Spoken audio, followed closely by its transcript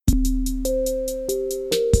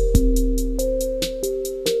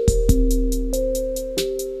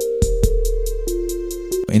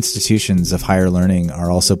institutions of higher learning are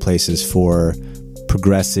also places for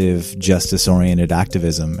progressive, justice-oriented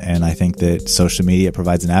activism. And I think that social media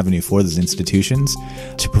provides an avenue for those institutions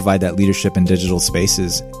to provide that leadership in digital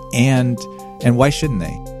spaces. And why shouldn't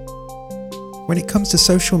they? When it comes to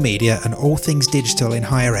social media and all things digital in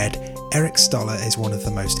higher ed, Eric Stoller is one of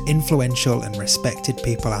the most influential and respected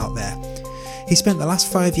people out there. He spent the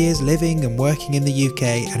last 5 years living and working in the UK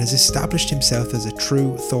and has established himself as a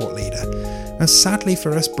true thought leader. And sadly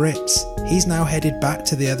for us Brits, he's now headed back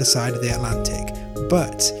to the other side of the Atlantic.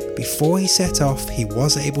 But before he set off, he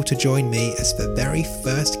was able to join me as the very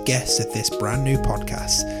first guest of this brand new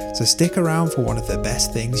podcast. So stick around for one of the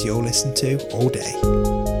best things you'll listen to all day.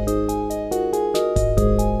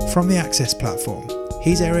 From the Access platform,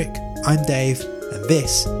 he's Eric, I'm Dave, and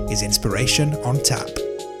this is Inspiration on Tap.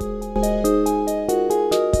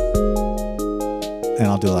 And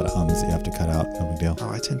I'll do a lot of ums that you have to cut out. No big deal. Oh,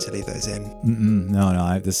 I tend to leave those in.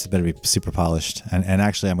 No. This better be super polished. And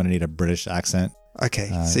actually, I'm going to need a British accent. Okay,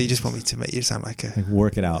 so you just want me to make you sound like a...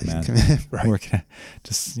 Work it out, man. Right. Work it out.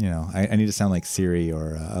 Just, I need to sound like Siri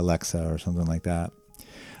or Alexa or something like that.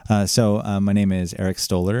 So my name is Eric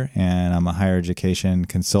Stoller, and I'm a higher education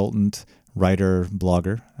consultant, writer,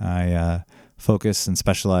 blogger. I focus and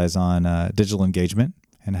specialize on digital engagement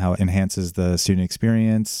and how it enhances the student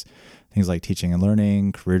experience, things like teaching and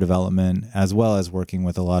learning, career development, as well as working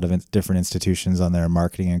with a lot of different institutions on their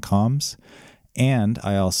marketing and comms. And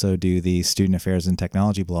I also do the Student Affairs and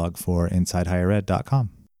Technology blog for InsideHigherEd.com.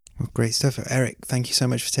 Well, great stuff. Eric, thank you so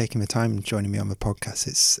much for taking the time and joining me on the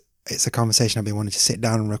podcast. It's a conversation I've been wanting to sit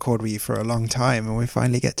down and record with you for a long time, and we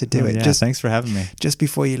finally get to do it. Yeah, thanks for having me. Just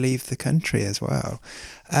before you leave the country as well.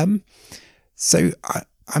 So,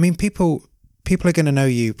 I mean, people are going to know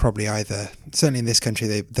you probably either, certainly in this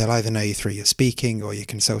country, they'll either know you through your speaking or your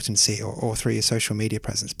consultancy or through your social media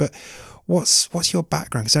presence. But what's your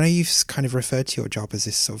background? Because I know you've kind of referred to your job as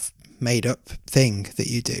this sort of made-up thing that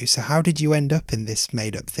you do. So how did you end up in this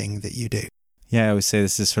made-up thing that you do? Yeah, I always say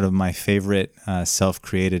this is sort of my favorite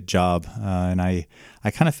self-created job, and I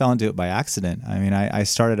kind of fell into it by accident. I mean, I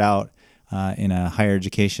started out in a higher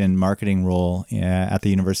education marketing role at the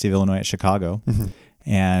University of Illinois at Chicago,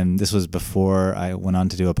 and this was before I went on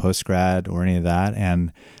to do a postgrad or any of that.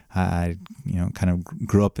 And I, kind of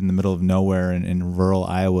grew up in the middle of nowhere in rural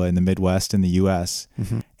Iowa in the Midwest in the U.S.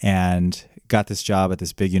 And got this job at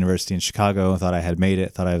this big university in Chicago. Thought I had made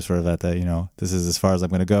it. Thought I was sort of at the, this is as far as I'm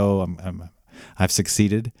going to go. I've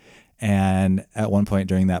succeeded. And at one point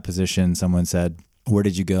during that position, someone said, "Where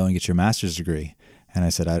did you go and get your master's degree?" And I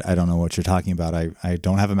said, I don't know what you're talking about. I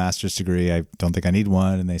don't have a master's degree. I don't think I need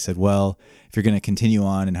one. And they said, well, if you're going to continue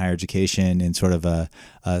on in higher education in sort of a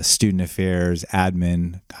student affairs,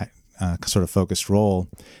 admin sort of focused role,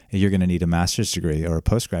 you're going to need a master's degree or a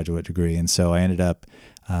postgraduate degree. And so I ended up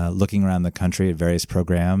looking around the country at various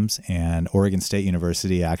programs, and Oregon State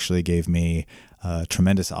University actually gave me a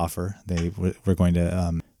tremendous offer. They were going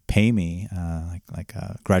to pay me like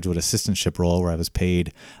a graduate assistantship role where I was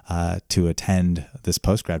paid to attend this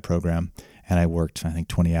postgrad program. And I worked, I think,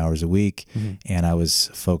 20 hours a week. And I was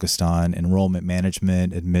focused on enrollment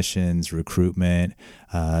management, admissions, recruitment,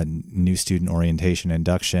 new student orientation,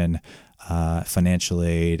 induction, financial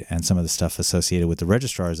aid, and some of the stuff associated with the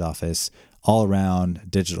registrar's office, all around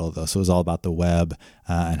digital, though. So it was all about the web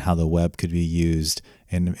and how the web could be used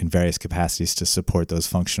in various capacities to support those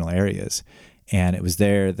functional areas. And it was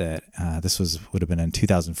there that would have been in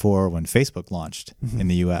 2004 when Facebook launched in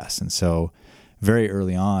the U.S. And so very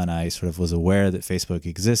early on, I sort of was aware that Facebook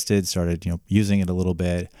existed, started using it a little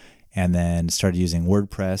bit, and then started using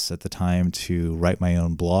WordPress at the time to write my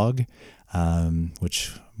own blog,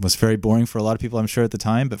 which was very boring for a lot of people, I'm sure, at the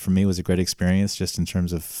time. But for me, it was a great experience just in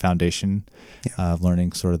terms of foundation of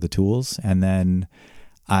learning sort of the tools. And then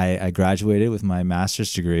I graduated with my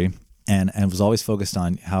master's degree. And was always focused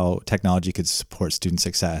on how technology could support student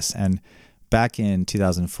success. And back in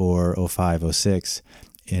 2004, 05, 06,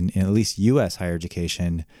 in at least U.S. higher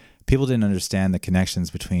education, people didn't understand the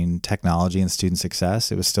connections between technology and student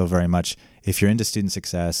success. It was still very much, if you're into student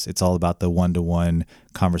success, it's all about the one-to-one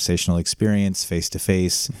conversational experience,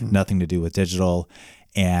 face-to-face, nothing to do with digital.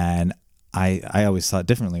 And I always thought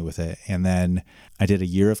differently with it. And then I did a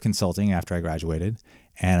year of consulting after I graduated.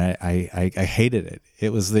 And I hated it.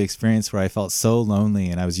 It was the experience where I felt so lonely,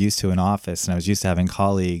 and I was used to an office, and I was used to having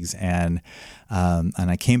colleagues, and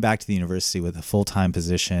I came back to the university with a full-time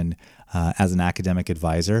position as an academic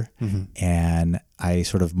advisor, and I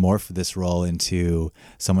sort of morphed this role into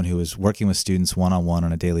someone who was working with students one-on-one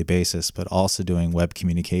on a daily basis, but also doing web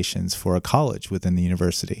communications for a college within the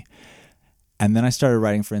university. And then I started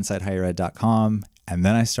writing for InsideHigherEd.com. And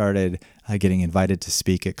then I started getting invited to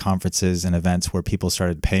speak at conferences and events where people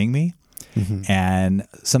started paying me. And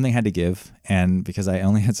something had to give. And because I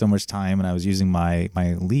only had so much time and I was using my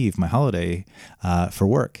leave, my holiday, for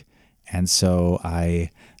work. And so I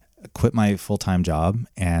quit my full-time job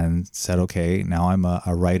and said, okay, now I'm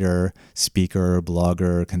a writer, speaker,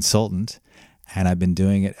 blogger, consultant. And I've been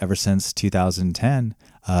doing it ever since 2010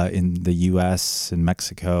 in the US and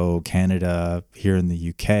Mexico, Canada, here in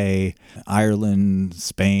the UK, Ireland,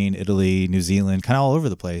 Spain, Italy, New Zealand, kind of all over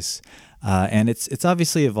the place. And it's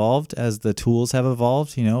obviously evolved as the tools have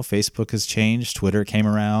evolved. Facebook has changed, Twitter came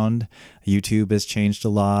around, YouTube has changed a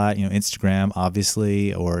lot, Instagram,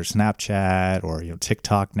 obviously, or Snapchat, or,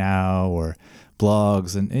 TikTok now, or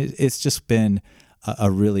blogs. And it's just been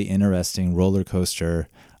a really interesting roller coaster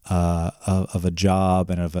of a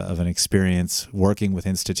job and of an experience working with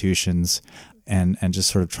institutions and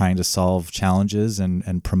just sort of trying to solve challenges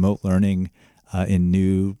and promote learning in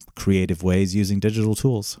new creative ways using digital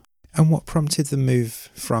tools. And what prompted the move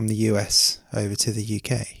from the US over to the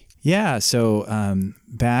UK? Yeah, so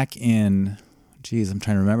back in, I'm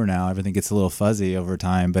trying to remember now. Everything gets a little fuzzy over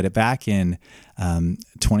time. But back in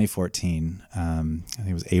 2014, I think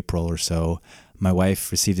it was April or so, my wife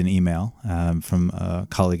received an email from a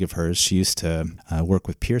colleague of hers. She used to work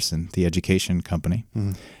with Pearson, the education company.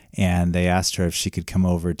 And they asked her if she could come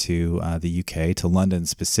over to the UK, to London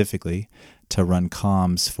specifically, to run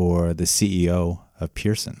comms for the CEO of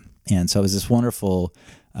Pearson. And so it was this wonderful,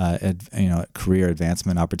 career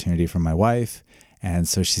advancement opportunity for my wife. And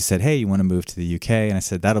so she said, hey, you want to move to the UK? And I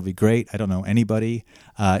said, that'll be great. I don't know anybody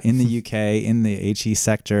in the UK, in the HE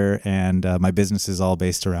sector, and my business is all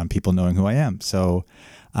based around people knowing who I am. So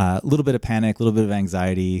a little bit of panic, a little bit of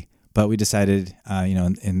anxiety, but we decided,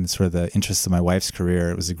 in sort of the interests of my wife's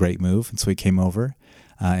career, it was a great move. And so we came over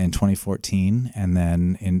in 2014. And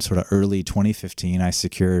then in sort of early 2015, I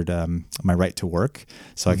secured my right to work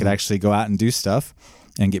so I could actually go out and do stuff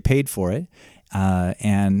and get paid for it.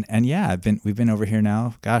 And yeah, we've been over here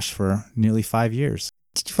now, for nearly 5 years.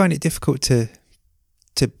 Did you find it difficult to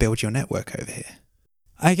build your network over here?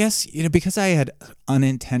 I guess, because I had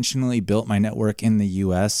unintentionally built my network in the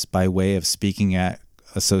US by way of speaking at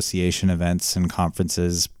association events and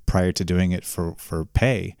conferences prior to doing it for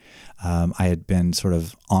pay, I had been sort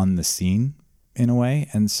of on the scene in a way.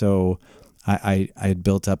 And so I had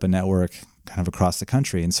built up a network kind of across the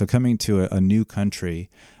country. And so coming to a new country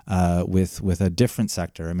with a different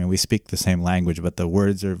sector, I mean, we speak the same language, but the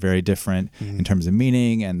words are very different in terms of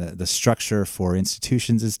meaning, and the structure for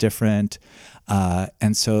institutions is different.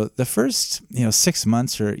 And so the first, 6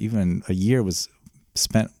 months or even a year was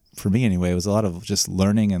spent, for me anyway, it was a lot of just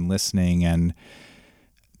learning and listening and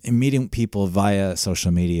meeting people via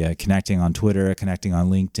social media, connecting on Twitter, connecting on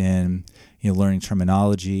LinkedIn, learning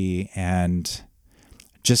terminology, and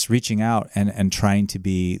just reaching out and trying to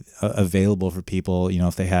be available for people,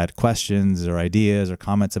 if they had questions or ideas or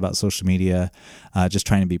comments about social media, just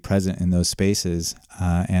trying to be present in those spaces.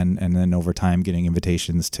 And then over time, getting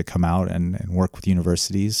invitations to come out and work with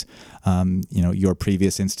universities, your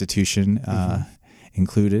previous institution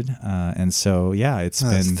included. And so, yeah, it's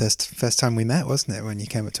been... the first time we met, wasn't it, when you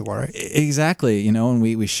came up to Warwick? Exactly. And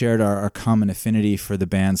we shared our common affinity for the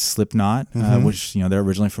band Slipknot, which, they're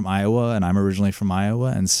originally from Iowa, and I'm originally from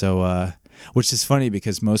Iowa. And so, which is funny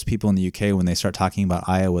because most people in the UK, when they start talking about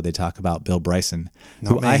Iowa, they talk about Bill Bryson,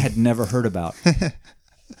 who I had never heard about.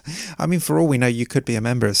 I mean, for all we know, you could be a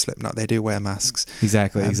member of Slipknot. They do wear masks.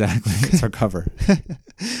 Exactly. It's our cover.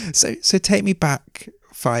 So take me back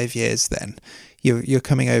 5 years then. You're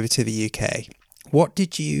coming over to the UK. What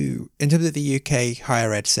did you, in terms of the UK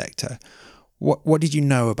higher ed sector, what did you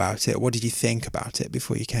know about it? What did you think about it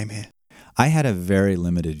before you came here? I had a very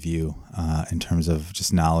limited view in terms of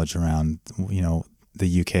just knowledge around,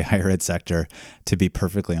 the UK higher ed sector, to be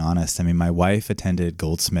perfectly honest. I mean, my wife attended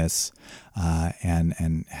Goldsmiths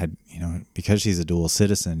and had, because she's a dual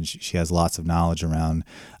citizen, she has lots of knowledge around,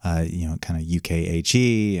 kind of UK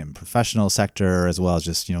HE and professional sector, as well as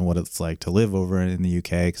just, what it's like to live over in the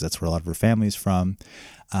UK, because that's where a lot of her family's from.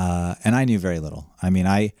 And I knew very little. I mean,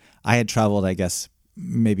 I had traveled, I guess,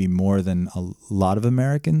 maybe more than a lot of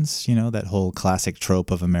Americans, that whole classic trope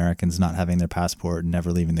of Americans not having their passport and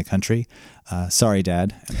never leaving the country. Sorry,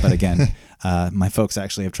 Dad. But again, my folks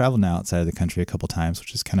actually have traveled now outside of the country a couple times,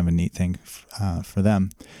 which is kind of a neat thing for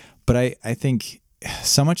them. But I think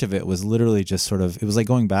so much of it was literally just sort of, it was like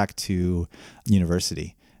going back to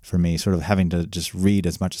university. for me, sort of having to just read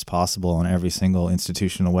as much as possible on every single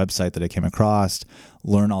institutional website that I came across,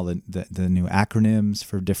 learn all the new acronyms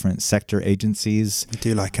for different sector agencies. I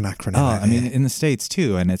do like an acronym. Oh, I mean, in the States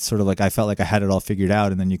too. And it's sort of like, I felt like I had it all figured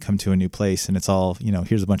out. And then you come to a new place and it's all,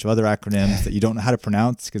 here's a bunch of other acronyms that you don't know how to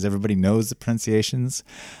pronounce because everybody knows the pronunciations.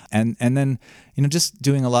 And then, just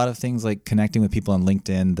doing a lot of things like connecting with people on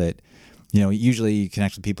LinkedIn that, usually you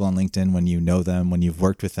connect with people on LinkedIn when you know them, when you've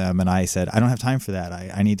worked with them. And I said, I don't have time for that.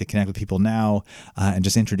 I need to connect with people now and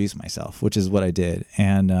just introduce myself, which is what I did.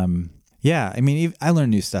 And yeah, I mean, I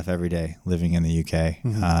learn new stuff every day living in the UK.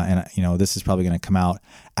 Mm-hmm. And, this is probably going to come out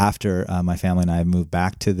after my family and I move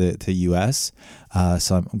back to the US.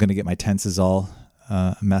 So I'm going to get my tenses all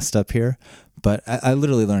messed up here. But I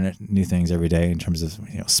literally learn new things every day in terms of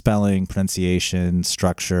spelling, pronunciation,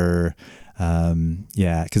 structure.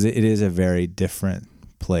 Because it is a very different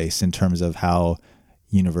place in terms of how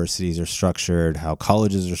universities are structured, how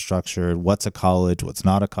colleges are structured, what's a college, what's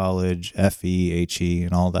not a college, FE, HE,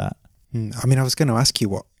 and all that. I mean, I was going to ask you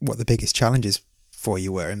what the biggest challenges for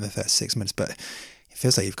you were in the first 6 months, but it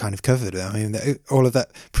feels like you've kind of covered it. I mean, all of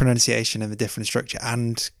that pronunciation and the different structure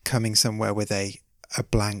and coming somewhere with a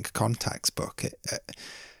blank contacts book,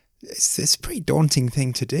 it's a pretty daunting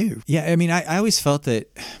thing to do. Yeah, I mean, I always felt that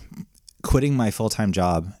quitting my full-time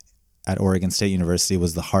job at Oregon State University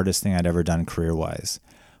was the hardest thing I'd ever done career-wise.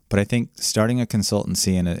 But I think starting a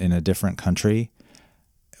consultancy in a different country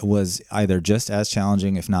was either just as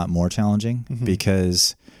challenging, if not more challenging,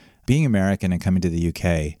 because being American and coming to the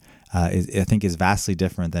UK, I think is vastly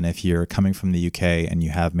different than if you're coming from the UK and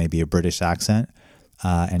you have maybe a British accent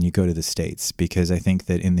and you go to the States. Because I think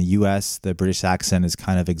that in the US, the British accent is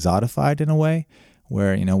kind of exotified in a way,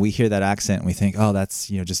 where, we hear that accent and we think, oh, that's,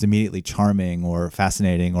 just immediately charming or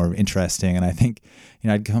fascinating or interesting. And I think,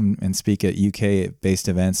 I'd come and speak at UK-based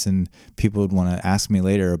events and people would want to ask me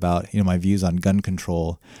later about, my views on gun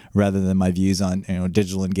control rather than my views on,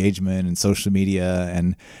 digital engagement and social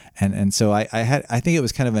media. And so I think it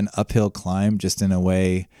was kind of an uphill climb just in a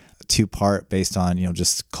way, two-part based on,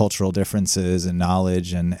 just cultural differences and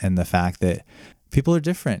knowledge and the fact that people are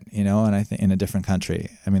different, and I think in a different country.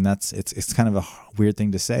 I mean, it's kind of a weird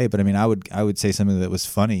thing to say, but I mean, I would say something that was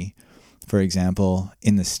funny, for example,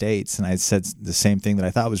 in the States, and I said the same thing that I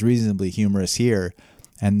thought was reasonably humorous here,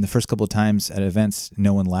 and the first couple of times at events,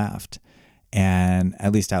 no one laughed, and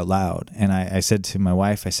at least out loud. And I said to my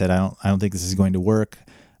wife, I said, I don't think this is going to work.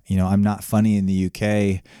 I'm not funny in the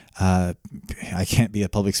UK. I can't be a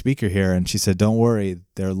public speaker here. And she said, don't worry,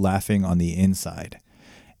 they're laughing on the inside.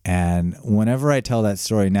 And whenever I tell that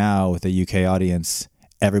story now with a UK audience,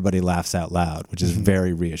 everybody laughs out loud, which is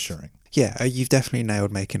very reassuring. Yeah, you've definitely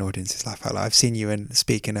nailed making audiences laugh out loud. I've seen you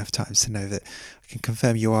speak enough times to know that I can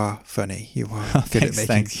confirm you are funny. You are good at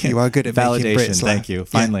making. You are good at making Brits laugh. Thank you.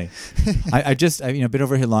 Finally, yeah. I've been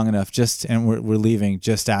over here long enough. And we're leaving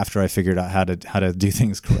just after I figured out how to do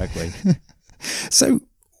things correctly. So,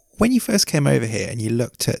 when you first came over here and you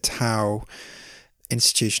looked at how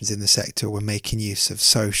institutions in the sector were making use of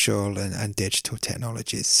social and digital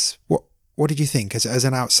technologies, what did you think as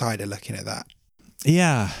an outsider looking at that?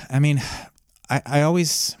 Yeah, I mean, I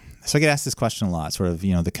always, so I get asked this question a lot, sort of,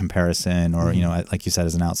 the comparison or, like you said,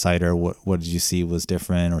 as an outsider, what did you see was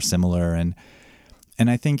different or similar? And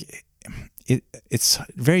I think it's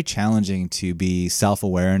very challenging to be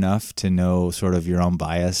self-aware enough to know sort of your own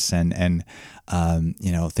bias and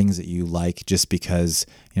things that you like just because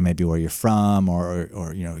maybe where you're from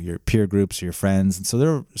or your peer groups or your friends. And so there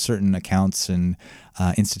are certain accounts and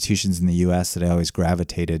institutions in the U.S. that I always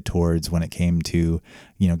gravitated towards when it came to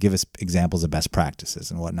give us examples of best practices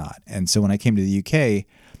and whatnot. And so when I came to the UK,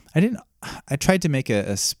 I tried to make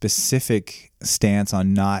a specific stance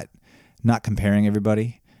on not comparing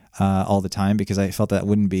everybody all the time because I felt that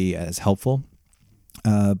wouldn't be as helpful.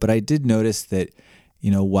 But I did notice that,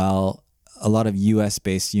 while a lot of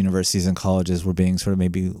U.S.-based universities and colleges were being sort of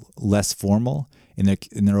maybe less formal in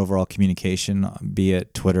their overall communication, be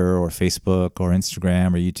it Twitter or Facebook or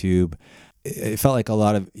Instagram or YouTube, it felt like a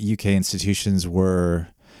lot of UK institutions were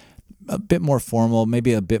a bit more formal,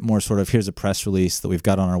 maybe a bit more sort of, here's a press release that we've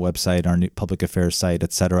got on our website, our new public affairs site,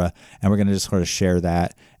 et cetera, and we're going to just sort of share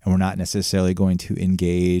that, and we're not necessarily going to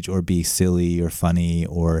engage or be silly or funny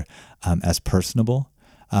or as personable.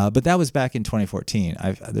 But that was back in 2014.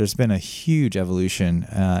 There's been a huge evolution,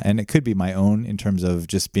 and it could be my own in terms of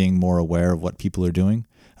just being more aware of what people are doing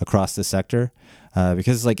across the sector,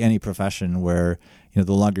 because it's like any profession where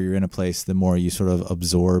the longer you're in a place, the more you sort of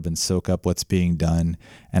absorb and soak up what's being done.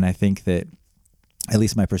 And I think that at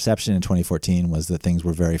least my perception in 2014 was that things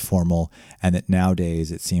were very formal, and that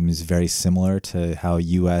nowadays it seems very similar to how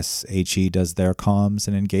US HE does their comms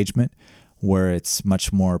and engagement, where it's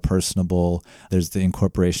much more personable. There's the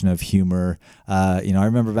incorporation of humor. I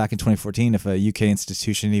remember back in 2014, if a UK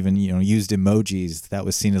institution even used emojis, that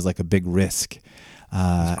was seen as like a big risk.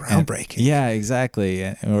 Groundbreaking. Yeah, exactly.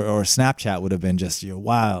 Or Snapchat would have been just,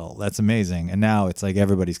 wow, that's amazing. And now it's like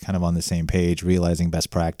everybody's kind of on the same page, realizing best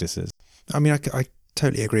practices. I mean, I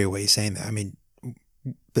totally agree with what you're saying there. I mean,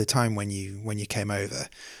 the time when you came over,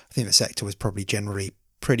 I think the sector was probably generally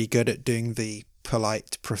pretty good at doing the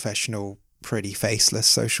polite, professional, pretty faceless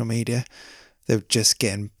social media. They were just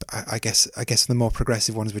getting, I guess the more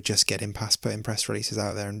progressive ones were just getting past putting press releases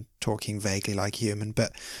out there and talking vaguely like human.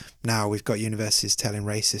 But now we've got universities telling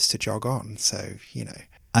racists to jog on. So,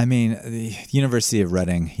 I mean, the University of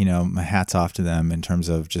Reading, my hat's off to them in terms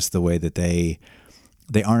of just the way that they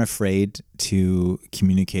aren't afraid to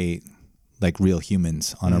communicate like real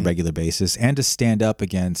humans on a regular basis, and to stand up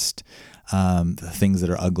against the things that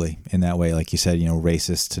are ugly in that way. Like you said,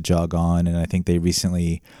 racist to jog on. And I think they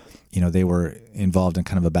recently, they were involved in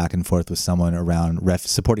kind of a back and forth with someone around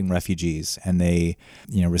supporting refugees, and they,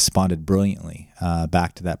 responded brilliantly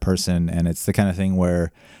back to that person. And it's the kind of thing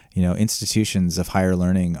where, institutions of higher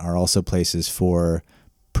learning are also places for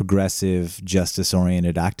progressive,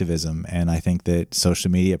 justice-oriented activism. And I think that social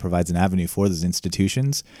media provides an avenue for those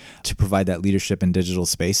institutions to provide that leadership in digital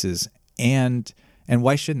spaces. And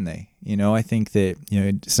why shouldn't they? I think that,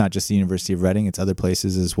 it's not just the University of Reading, it's other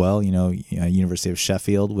places as well. University of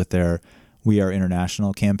Sheffield with their We Are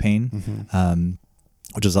International campaign,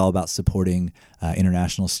 which is all about supporting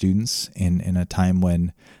international students in a time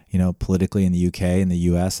when, politically in the UK and the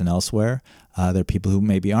US and elsewhere, there are people who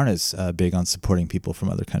maybe aren't as big on supporting people from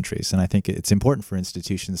other countries. And I think it's important for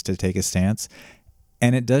institutions to take a stance.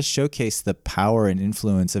 And it does showcase the power and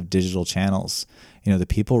influence of digital channels. The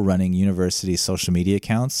people running university social media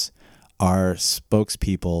accounts are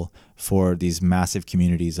spokespeople for these massive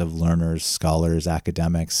communities of learners, scholars,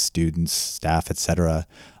 academics, students, staff, etc.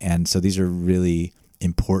 And so these are really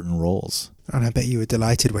important roles. And I bet you were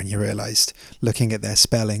delighted when you realised, looking at their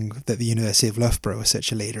spelling, that the University of Loughborough was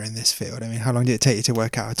such a leader in this field. I mean, how long did it take you to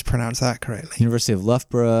work out how to pronounce that correctly? University of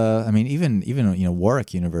Loughborough. I mean, even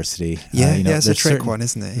Warwick University. Yeah, it's a trick one,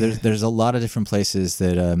 isn't it? Yeah. There's a lot of different places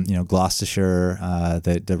that Gloucestershire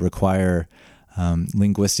that require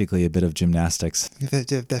linguistically a bit of gymnastics.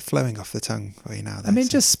 They're flowing off the tongue for you now.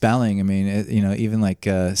 Just spelling. I mean, even like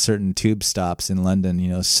certain tube stops in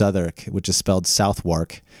London, Southwark, which is spelled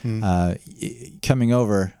Southwark, coming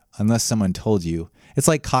over, unless someone told you, it's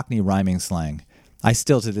like Cockney rhyming slang. I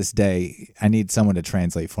still, to this day, I need someone to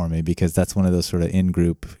translate for me, because that's one of those sort of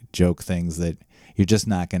in-group joke things that you're just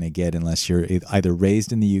not going to get unless you're either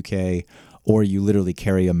raised in the UK or you literally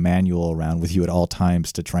carry a manual around with you at all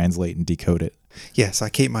times to translate and decode it. Yes, I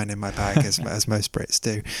keep mine in my bag as most Brits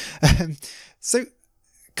do. So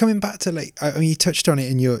coming back to you touched on it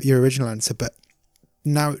in your original answer, but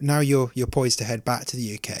now you're poised to head back to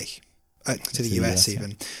the UK, to the US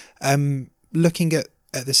even. Yeah. Looking at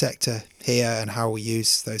the sector here and how we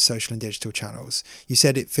use those social and digital channels, you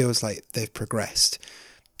said it feels like they've progressed.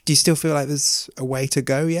 Do you still feel like there's a way to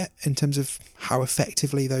go yet in terms of how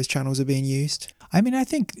effectively those channels are being used? I mean, I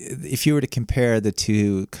think if you were to compare the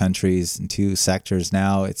two countries and two sectors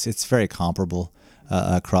now, it's very comparable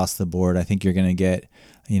across the board. I think you're going to get,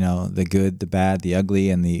 the good, the bad, the ugly,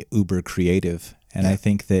 and the uber creative. And I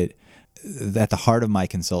think that at the heart of my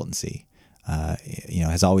consultancy,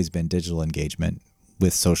 has always been digital engagement,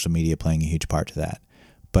 with social media playing a huge part to that.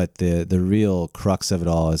 But the real crux of it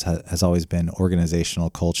all has always been organizational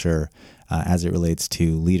culture as it relates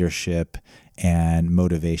to leadership and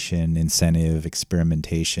motivation, incentive,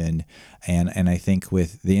 experimentation. And I think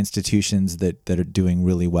with the institutions that are doing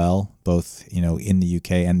really well, both in the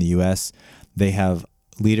UK and the US, they have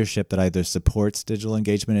leadership that either supports digital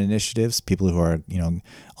engagement initiatives, people who are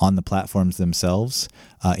on the platforms themselves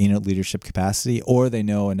in a leadership capacity, or they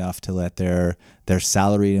know enough to let their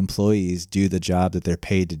salaried employees do the job that they're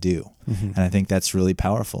paid to do. And I think that's really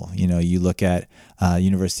powerful. You look at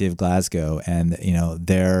University of Glasgow, and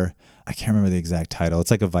their, I can't remember the exact title,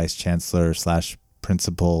 it's like a vice chancellor /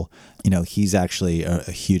 principal. He's actually a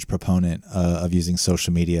huge proponent of using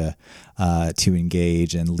social media to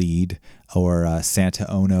engage and lead. Or Santa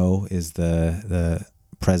Ono is the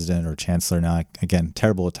president or chancellor now. Again,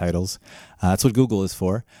 terrible with titles. That's what Google is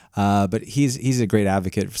for. But he's a great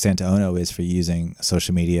advocate. Santa Ono is for using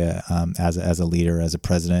social media as a leader, as a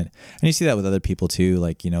president. And you see that with other people too,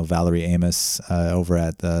 like Valerie Amos over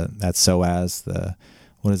at SOAS,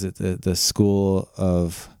 the school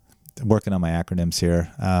of working on my acronyms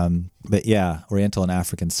here. But yeah, Oriental and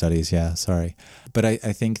African Studies. Yeah, sorry. But I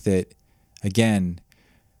think that, again,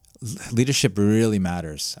 leadership really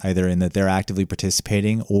matters, either in that they're actively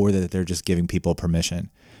participating or that they're just giving people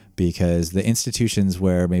permission. Because the institutions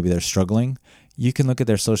where maybe they're struggling, you can look at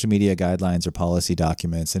their social media guidelines or policy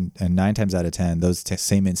documents, and 9 times out of 10, those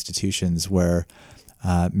same institutions where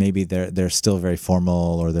maybe they're still very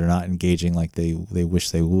formal, or they're not engaging like they wish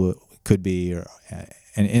they could be,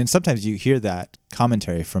 and sometimes you hear that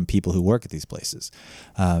commentary from people who work at these places.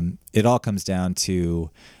 It all comes down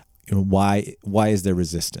to, why is there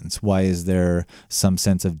resistance? Why is there some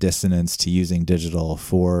sense of dissonance to using digital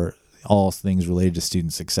for all things related to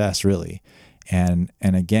student success, really? And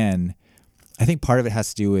again, I think part of it has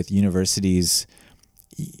to do with universities,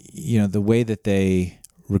 the way that they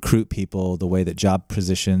recruit people, the way that job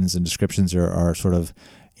positions and descriptions are sort of,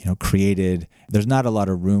 created. There's not a lot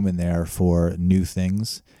of room in there for new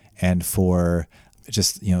things and for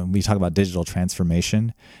just, we talk about digital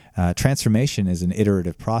transformation. Transformation is an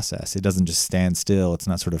iterative process. It doesn't just stand still. It's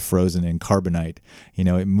not sort of frozen in carbonite.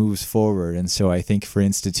 It moves forward. And so I think for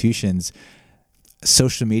institutions,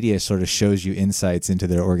 social media sort of shows you insights into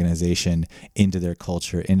their organization, into their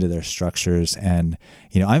culture, into their structures. And,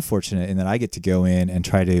 I'm fortunate in that I get to go in and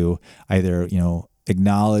try to either,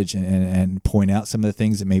 acknowledge and point out some of the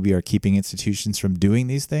things that maybe are keeping institutions from doing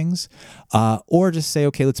these things, or just say,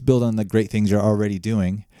 okay, let's build on the great things you're already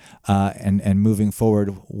doing, and moving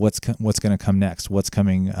forward, what's going to come next? What's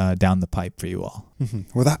coming down the pipe for you all? Mm-hmm.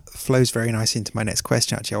 Well, that flows very nicely into my next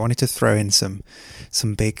question. Actually, I wanted to throw in some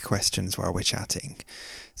big questions while we're chatting.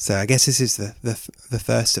 So I guess this is the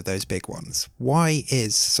first of those big ones. Why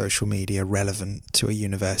is social media relevant to a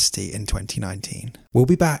university in 2019? We'll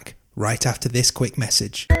be back right after this quick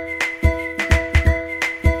message.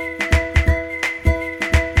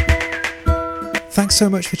 Thanks so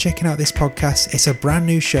much for checking out this podcast. It's a brand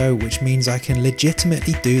new show, which means I can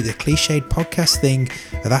legitimately do the cliched podcast thing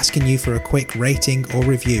of asking you for a quick rating or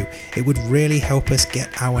review. It would really help us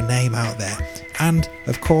get our name out there. And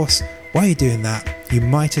of course, while you're doing that, you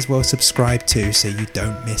might as well subscribe too, so you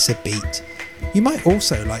don't miss a beat. You might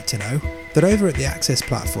also like to know that over at the Access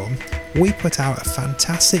platform, we put out a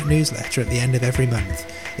fantastic newsletter at the end of every month.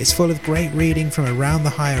 It's full of great reading from around the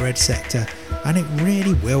higher ed sector, and it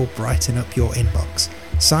really will brighten up your inbox.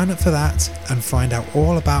 Sign up for that and find out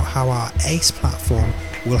all about how our ACE platform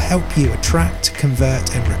will help you attract,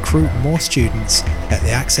 convert and recruit more students at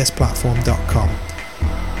theaccessplatform.com.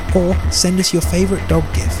 Or send us your favourite dog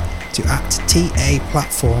gif to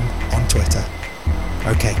 @TAPlatform on Twitter.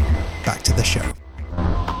 Okay, back to the show.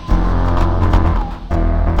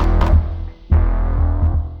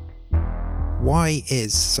 Why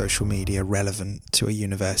is social media relevant to a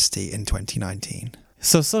university in 2019?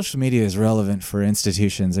 So social media is relevant for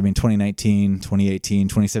institutions. 2019, 2018,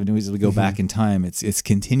 2017, as we go back in time, it's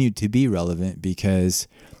continued to be relevant because,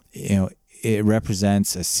 it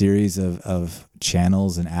represents a series of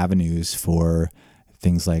channels and avenues for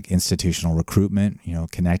things like institutional recruitment,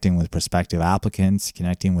 connecting with prospective applicants,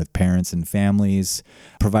 connecting with parents and families,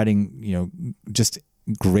 providing, just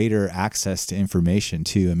greater access to information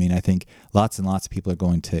too. I think lots and lots of people are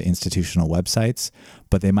going to institutional websites,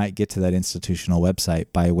 but they might get to that institutional website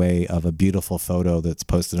by way of a beautiful photo that's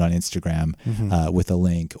posted on Instagram with a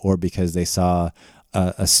link, or because they saw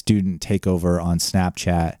a student take over on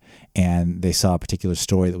Snapchat and they saw a particular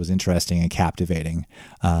story that was interesting and captivating.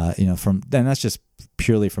 Then that's just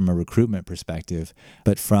purely from a recruitment perspective,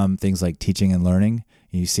 but from things like teaching and learning,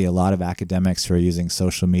 you see a lot of academics who are using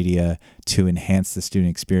social media to enhance the student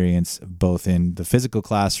experience, both in the physical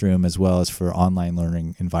classroom as well as for online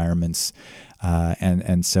learning environments.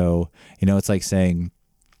 And so, it's like saying,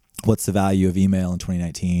 what's the value of email in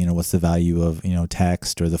 2019, or what's the value of,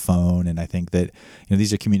 text or the phone? And I think that,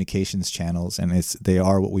 these are communications channels, and they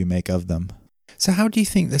are what we make of them. So how do you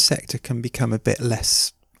think the sector can become a bit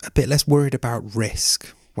less worried about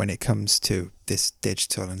risk when it comes to this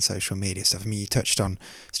digital and social media stuff? You touched on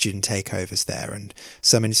student takeovers there, and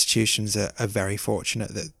some institutions are very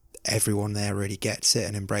fortunate that everyone there really gets it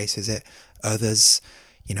and embraces it. Others,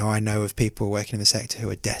 I know of people working in the sector who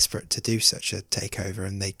are desperate to do such a takeover,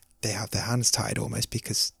 and they have their hands tied almost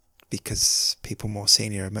because people more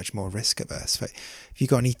senior are much more risk averse. But have you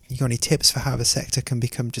got any tips for how the sector can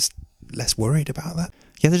become just less worried about that?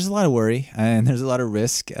 Yeah, there's a lot of worry, and there's a lot of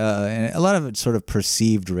risk, and a lot of sort of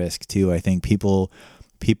perceived risk too. I think people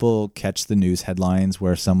people catch the news headlines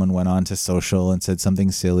where someone went on to social and said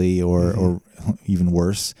something silly or even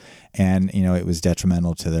worse. And, it was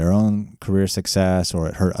detrimental to their own career success, or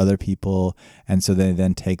it hurt other people. And so they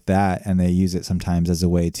then take that and they use it sometimes as a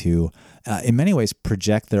way to, in many ways,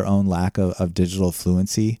 project their own lack of digital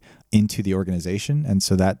fluency into the organization. And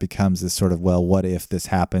so that becomes this sort of, well, what if this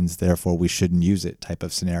happens, therefore we shouldn't use it type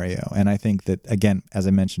of scenario. And I think that, again, as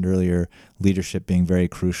I mentioned earlier, leadership being very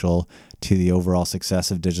crucial to the overall success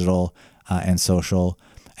of digital and social.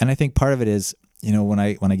 And I think part of it is, when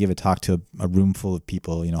I give a talk to a room full of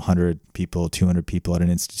people, 100 people, 200 people at an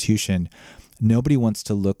institution, nobody wants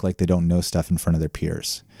to look like they don't know stuff in front of their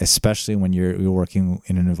peers, especially when you're working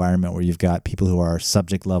in an environment where you've got people who are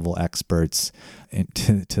subject level experts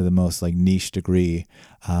to the most niche degree.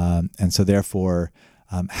 And so therefore,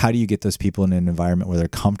 how do you get those people in an environment where they're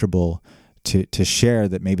comfortable to share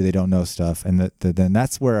that maybe they don't know stuff? And then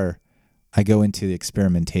that's where I go into the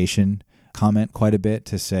experimentation comment quite a bit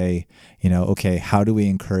to say, okay, how do we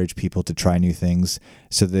encourage people to try new things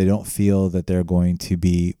so they don't feel that they're going to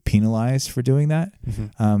be penalized for doing that?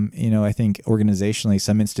 I think organizationally,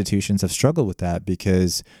 some institutions have struggled with that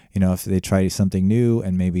because, if they try something new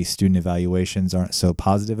and maybe student evaluations aren't so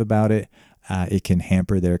positive about it, it can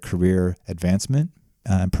hamper their career advancement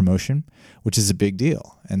and promotion, which is a big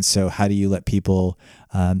deal. And so how do you let people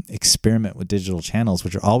experiment with digital channels,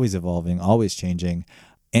 which are always evolving, always changing,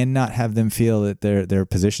 and not have them feel that their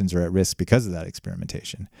positions are at risk because of that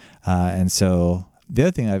experimentation? And so the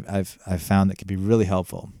other thing I've found that can be really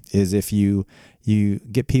helpful is if you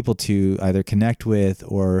get people to either connect with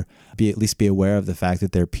or at least be aware of the fact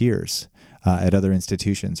that their peers at other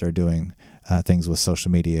institutions are doing things with social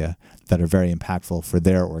media that are very impactful for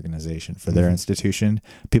their organization, for their institution.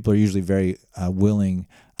 People are usually very willing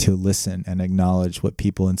to listen and acknowledge what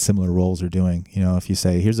people in similar roles are doing. If you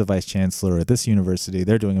say, here's a vice chancellor at this university,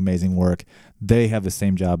 they're doing amazing work. They have the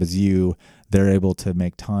same job as you. They're able to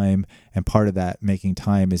make time. And part of that making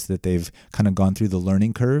time is that they've kind of gone through the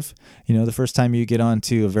learning curve. The first time you get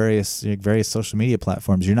onto various social media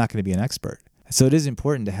platforms, you're not going to be an expert. So it is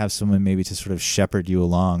important to have someone maybe to sort of shepherd you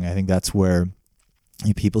along. I think that's where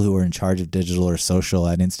people who are in charge of digital or social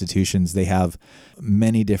at institutions, they have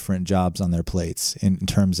many different jobs on their plates in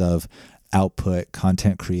terms of output,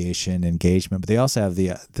 content creation, engagement, but they also have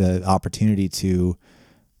the opportunity to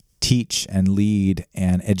teach and lead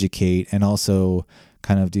and educate and also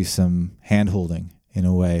kind of do some hand-holding in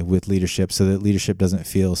a way with leadership so that leadership doesn't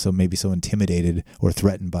feel so intimidated or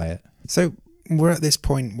threatened by it. So we're at this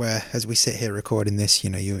point where, as we sit here recording this,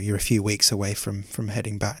 you're a few weeks away from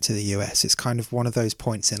heading back to the US. It's kind of one of those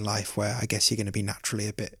points in life where I guess you're going to be naturally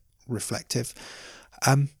a bit reflective.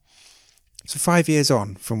 So 5 years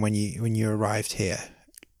on from when you arrived here,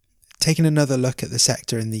 taking another look at the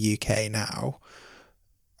sector in the UK now,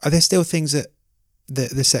 are there still things that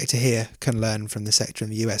the sector here can learn from the sector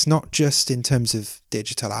in the US, not just in terms of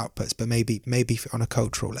digital outputs, but maybe on a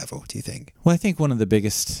cultural level, do you think? Well, I think one of the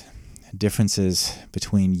biggest differences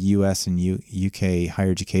between US and UK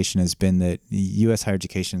higher education has been that US higher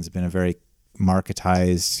education has been a very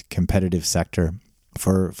marketized, competitive sector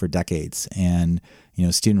for decades. And,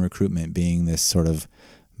 student recruitment being this sort of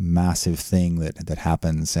massive thing that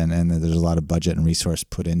happens and there's a lot of budget and resource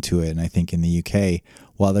put into it. And I think in the UK,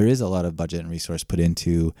 while there is a lot of budget and resource put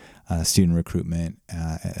into student recruitment,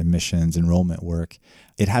 admissions, enrollment work,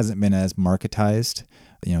 it hasn't been as marketized,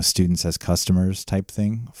 students as customers type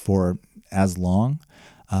thing for as long.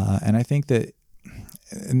 And I think that,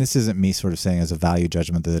 and this isn't me sort of saying as a value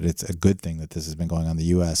judgment that it's a good thing that this has been going on in the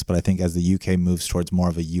US, but I think as the UK moves towards more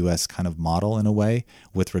of a US kind of model in a way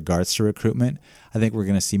with regards to recruitment, I think we're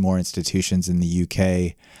going to see more institutions in the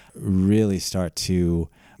UK really start to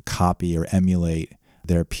copy or emulate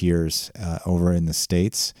their peers over in the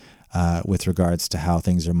States with regards to how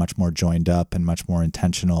things are much more joined up and much more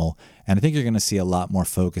intentional. And I think you're going to see a lot more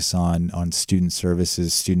focus on student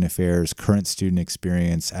services, student affairs, current student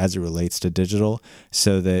experience as it relates to digital,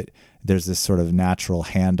 so that there's this sort of natural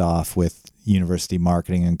handoff with university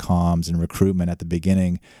marketing and comms and recruitment at the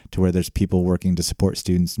beginning to where there's people working to support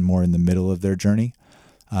students more in the middle of their journey.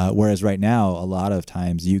 Whereas right now, a lot of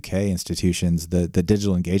times UK institutions, the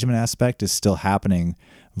digital engagement aspect is still happening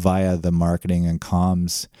via the marketing and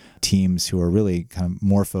comms teams who are really kind of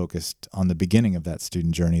more focused on the beginning of that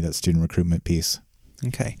student journey, that student recruitment piece.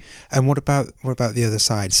 Okay. And what about the other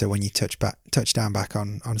side? So when you touch down back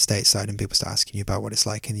on stateside and people start asking you about what it's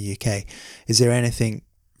like in the UK, is there anything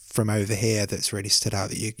from over here that's really stood out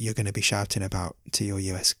that you're going to be shouting about to your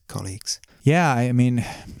US colleagues? Yeah, I mean,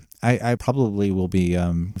 I probably will be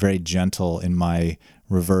very gentle in my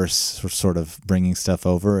reverse sort of bringing stuff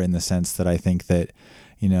over, in the sense that I think that,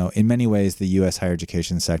 in many ways, the U.S. higher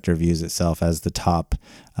education sector views itself as the top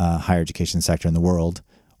higher education sector in the world,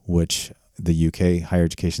 which the UK higher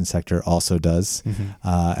education sector also does.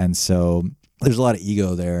 And so there's a lot of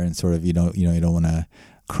ego there, and sort of you don't want to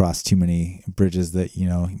cross too many bridges that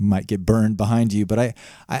might get burned behind you. But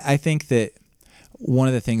I think that one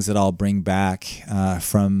of the things that I'll bring back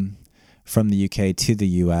from the UK to the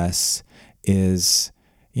US is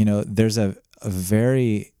there's a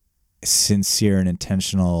very sincere and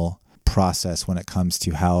intentional process when it comes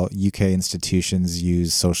to how UK institutions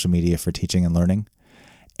use social media for teaching and learning.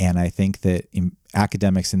 And I think that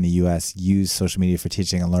academics in the U.S. use social media for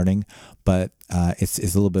teaching and learning, but it's a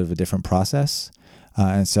little bit of a different process.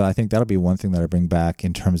 And so I think that'll be one thing that I bring back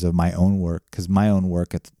in terms of my own work, because my own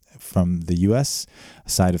work from the U.S.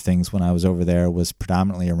 side of things when I was over there was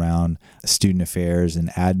predominantly around student affairs and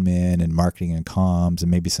admin and marketing and comms and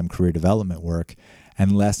maybe some career development work,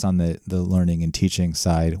 and less on the learning and teaching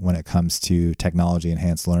side when it comes to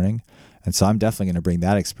technology-enhanced learning. And so I'm definitely going to bring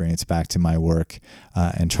that experience back to my work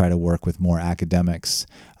and try to work with more academics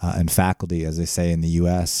and faculty, as they say in the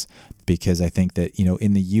U.S., because I think that,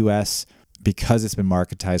 in the U.S., because it's been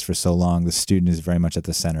marketized for so long, the student is very much at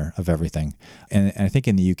the center of everything. And I think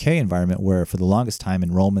in the UK environment, where for the longest time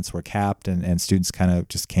enrollments were capped and students kind of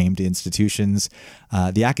just came to institutions,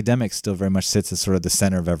 the academic still very much sits as sort of the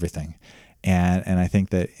center of everything. And I think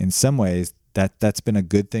that in some ways, that's been a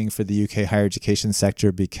good thing for the UK higher education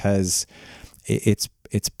sector, because it's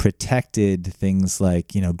protected things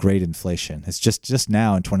like grade inflation. It's just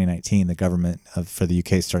now in 2019 the government for the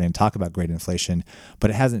UK is starting to talk about grade inflation, but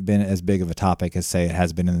it hasn't been as big of a topic as say it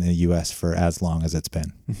has been in the US for as long as it's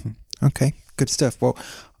been. Okay, good stuff. Well,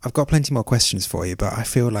 I've got plenty more questions for you, but I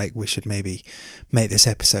feel like we should maybe make this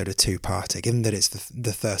episode a two-parter, given that it's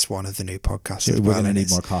the first one of the new podcast. So we're going to need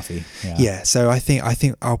more coffee. Yeah. So I think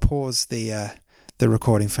I'll pause the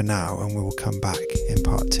recording for now, and we will come back in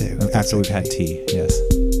part 2 after we've had tea. Yes.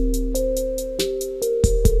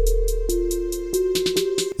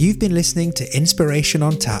 You've been listening to Inspiration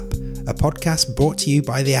on Tap, a podcast brought to you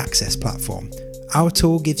by the Access platform. Our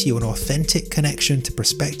tool gives you an authentic connection to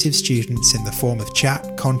prospective students in the form of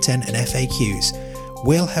chat, content, and FAQs.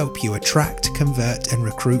 We'll help you attract, convert, and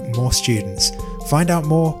recruit more students. Find out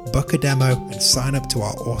more, book a demo, and sign up to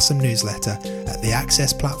our awesome newsletter at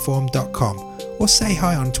theaccessplatform.com, or say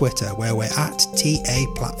hi on Twitter, where we're at TA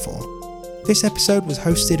Platform. This episode was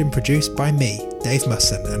hosted and produced by me, Dave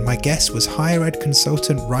Musson, and my guest was higher ed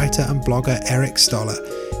consultant, writer, and blogger Eric Stoller.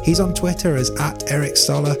 He's on Twitter as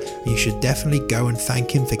 @EricStoller, and you should definitely go and thank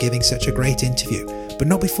him for giving such a great interview. But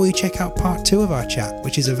not before you check out part 2 of our chat,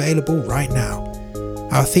 which is available right now.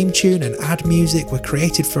 Our theme tune and ad music were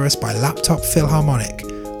created for us by Laptop Philharmonic.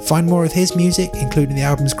 Find more of his music, including the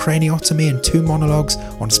albums Craniotomy and 2 Monologues,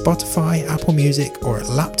 on Spotify, Apple Music, or at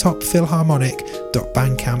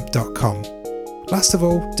laptopphilharmonic.bandcamp.com. Last of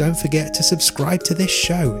all, don't forget to subscribe to this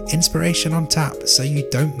show, Inspiration on Tap, so you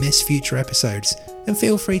don't miss future episodes. And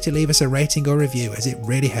feel free to leave us a rating or review, as it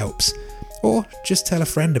really helps. Or just tell a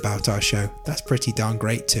friend about our show. That's pretty darn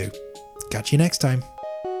great too. Catch you next time.